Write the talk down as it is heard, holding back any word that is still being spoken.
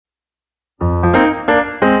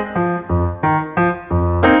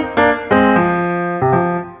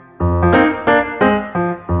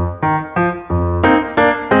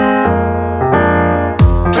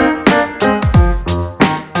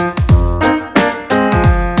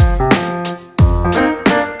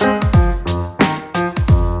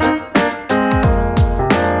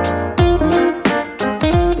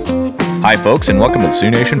folks, and welcome to the Sioux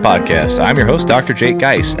Nation Podcast. I'm your host, Dr. Jake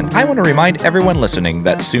Geis, and I want to remind everyone listening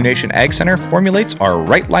that Sioux Nation Ag Center formulates our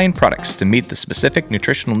right line products to meet the specific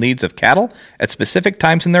nutritional needs of cattle at specific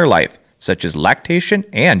times in their life, such as lactation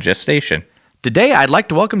and gestation. Today, I'd like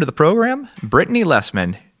to welcome to the program Brittany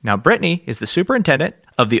Lessman. Now, Brittany is the superintendent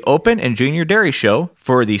of the Open and Junior Dairy Show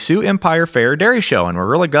for the Sioux Empire Fair Dairy Show, and we're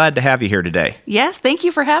really glad to have you here today. Yes, thank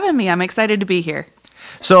you for having me. I'm excited to be here.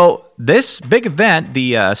 So this big event,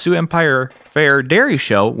 the Sioux Empire Fair Dairy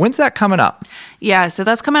Show, when's that coming up? Yeah, so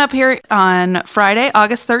that's coming up here on Friday,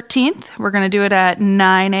 August 13th. We're going to do it at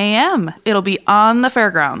 9 a.m. It'll be on the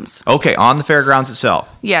fairgrounds. Okay, on the fairgrounds itself.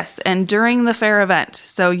 Yes, and during the fair event.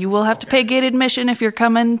 So you will have to pay gate admission if you're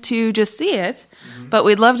coming to just see it, but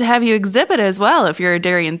we'd love to have you exhibit as well if you're a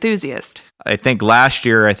dairy enthusiast. I think last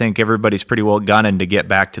year, everybody's pretty well gunning to get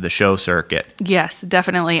back to the show circuit. Yes,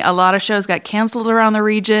 definitely. A lot of shows got canceled around the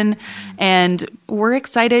region, and we're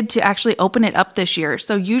excited to actually open it up this year.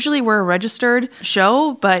 So usually we're a registered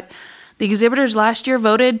show, but the exhibitors last year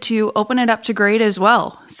voted to open it up to grade as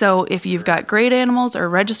well. So if you've got grade animals or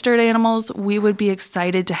registered animals, we would be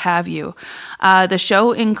excited to have you. The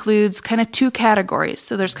show includes kind of two categories.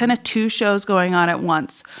 So there's kind of two shows going on at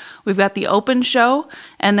once. We've got the open show,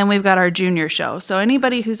 and then we've got our junior show. So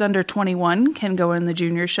anybody who's under 21 can go in the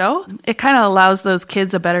junior show. It kind of allows those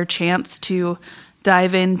kids a better chance to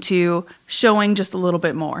dive into showing just a little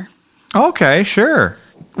bit more. Okay, sure.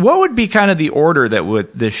 What would be kind of the order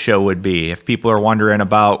that this show would be if people are wondering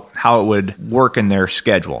about how it would work in their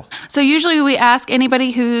schedule? So usually we ask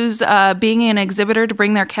anybody who's being an exhibitor to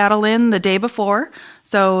bring their cattle in the day before.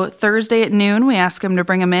 So Thursday at noon, we ask them to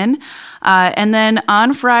bring them in. And then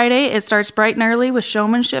on Friday, it starts bright and early with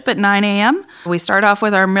showmanship at 9 a.m. We start off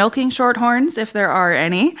with our milking shorthorns, if there are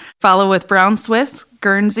any, follow with brown Swiss,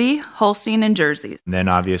 Guernsey, Holstein, and Jerseys. And then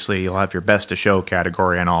obviously you'll have your best of show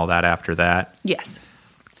category and all that after that. Yes.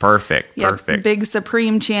 Perfect. Big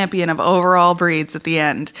supreme champion of overall breeds at the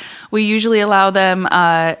end. We usually allow them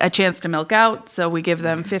a chance to milk out, so we give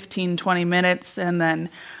them 15, 20 minutes, and then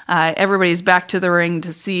everybody's back to the ring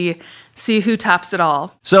to see who tops it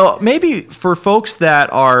all. So maybe for folks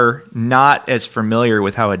that are not as familiar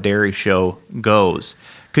with how a dairy show goes,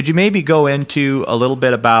 could you maybe go into a little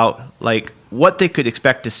bit about like what they could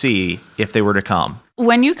expect to see if they were to come?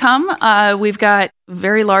 When you come, we've got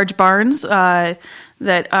very large barns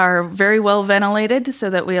that are very well ventilated so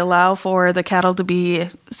that we allow for the cattle to be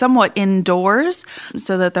somewhat indoors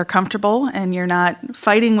so that they're comfortable and you're not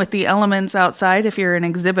fighting with the elements outside if you're an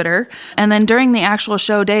exhibitor. And then during the actual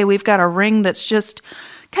show day, we've got a ring that's just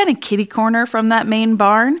kind of kitty corner from that main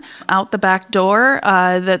barn out the back door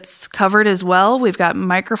that's covered as well. We've got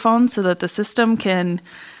microphones so that the system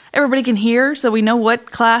everybody can hear, so we know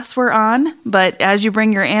what class we're on. But as you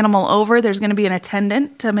bring your animal over, there's going to be an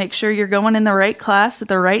attendant to make sure you're going in the right class at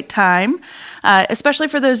the right time, especially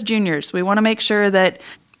for those juniors. We want to make sure that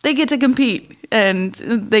they get to compete and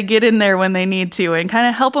they get in there when they need to and kind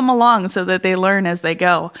of help them along so that they learn as they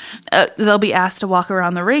go. They'll be asked to walk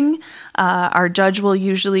around the ring. Our judge will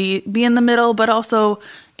usually be in the middle, but also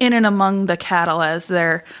in and among the cattle as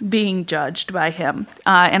they're being judged by him.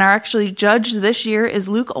 And our actually judge this year is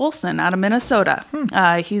Luke Olson out of Minnesota.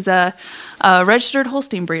 He's a registered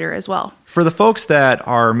Holstein breeder as well. For the folks that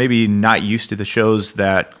are maybe not used to the shows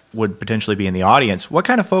that would potentially be in the audience, what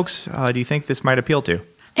kind of folks do you think this might appeal to?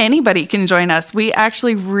 Anybody can join us. We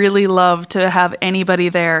actually really love to have anybody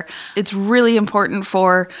there. It's really important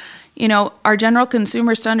for, our general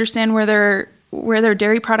consumers to understand where their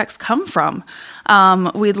dairy products come from.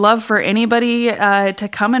 We'd love for anybody to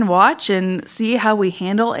come and watch and see how we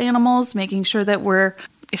handle animals, making sure that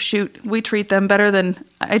we treat them better than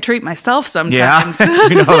I treat myself sometimes. Yeah,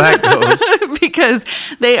 you know how that goes. Because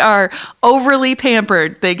they are overly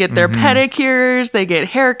pampered. They get their pedicures, they get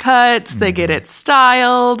haircuts, they get it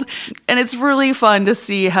styled. And it's really fun to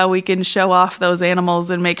see how we can show off those animals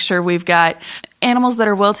and make sure we've got animals that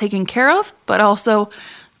are well taken care of, but also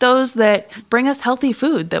those that bring us healthy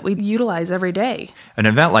food that we utilize every day. An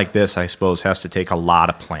event like this, I suppose, has to take a lot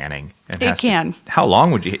of planning. It can. How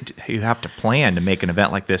long would you have to plan to make an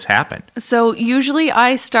event like this happen? So usually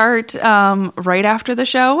I start right after the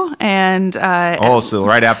show. And so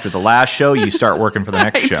right after the last show, you start working for the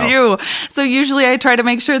next show. I do. So usually I try to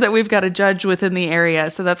make sure that we've got a judge within the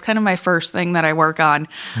area. So that's kind of my first thing that I work on.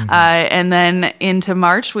 And then into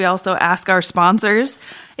March, we also ask our sponsors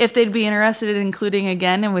if they'd be interested in including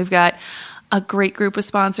again. And we've got a great group of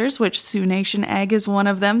sponsors, which Sioux Nation Ag is one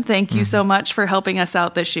of them. Thank you so much for helping us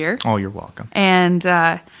out this year. Oh, you're welcome. And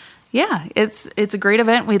Yeah, it's a great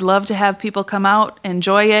event. We'd love to have people come out,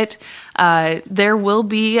 enjoy it. There will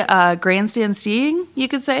be grandstand seating, you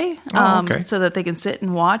could say, so that they can sit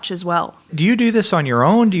and watch as well. Do you do this on your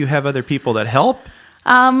own? Do you have other people that help?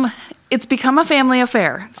 It's become a family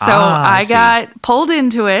affair. So I got pulled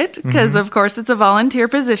into it because, of course, it's a volunteer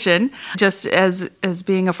position. Just as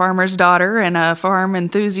being a farmer's daughter and a farm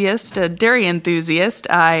enthusiast, a dairy enthusiast,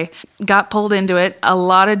 I got pulled into it. A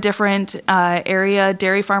lot of different area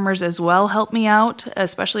dairy farmers as well help me out,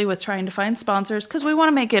 especially with trying to find sponsors, because we want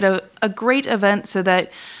to make it a great event so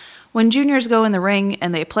that when juniors go in the ring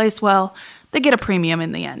and they place well, they get a premium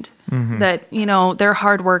in the end. That, their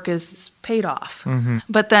hard work is paid off.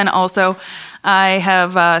 But then also, I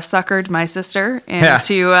have suckered my sister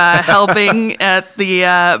into helping at the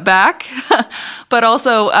back. But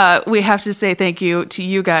also, we have to say thank you to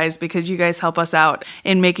you guys, because you guys help us out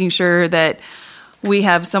in making sure that we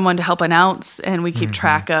have someone to help announce, and we keep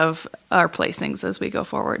track of our placings as we go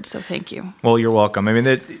forward. So thank you. Well, you're welcome. I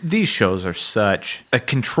mean, these shows are such a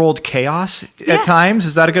controlled chaos at times.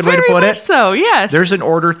 Is that a good way to put it? So, yes. There's an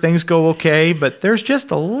order, things go okay, but there's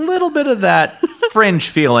just a little bit of that fringe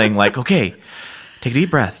feeling like, okay, take a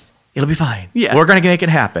deep breath. It'll be fine. Yes. We're going to make it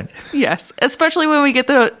happen. Yes, especially when we get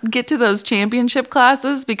to those championship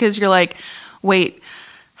classes, because you're like, wait,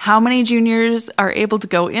 how many juniors are able to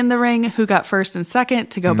go in the ring, who got first and second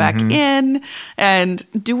to go back in, and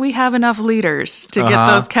do we have enough leaders to get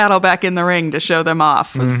those cattle back in the ring to show them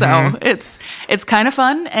off? So it's kind of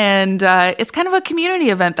fun, and it's kind of a community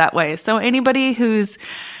event that way. So anybody who's,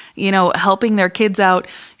 helping their kids out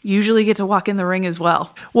usually get to walk in the ring as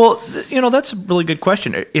well. Well, that's a really good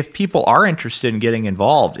question. If people are interested in getting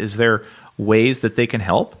involved, is there ways that they can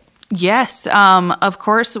help? Yes. Of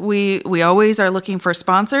course, we always are looking for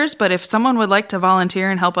sponsors, but if someone would like to volunteer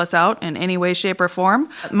and help us out in any way, shape, or form,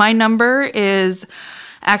 my number is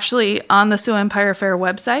actually on the Sioux Empire Fair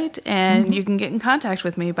website, and you can get in contact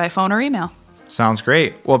with me by phone or email. Sounds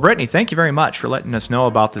great. Well, Brittany, thank you very much for letting us know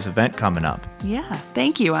about this event coming up. Yeah,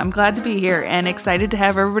 thank you. I'm glad to be here and excited to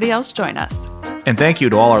have everybody else join us. And thank you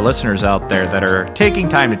to all our listeners out there that are taking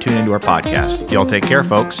time to tune into our podcast. Y'all take care,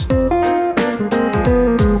 folks.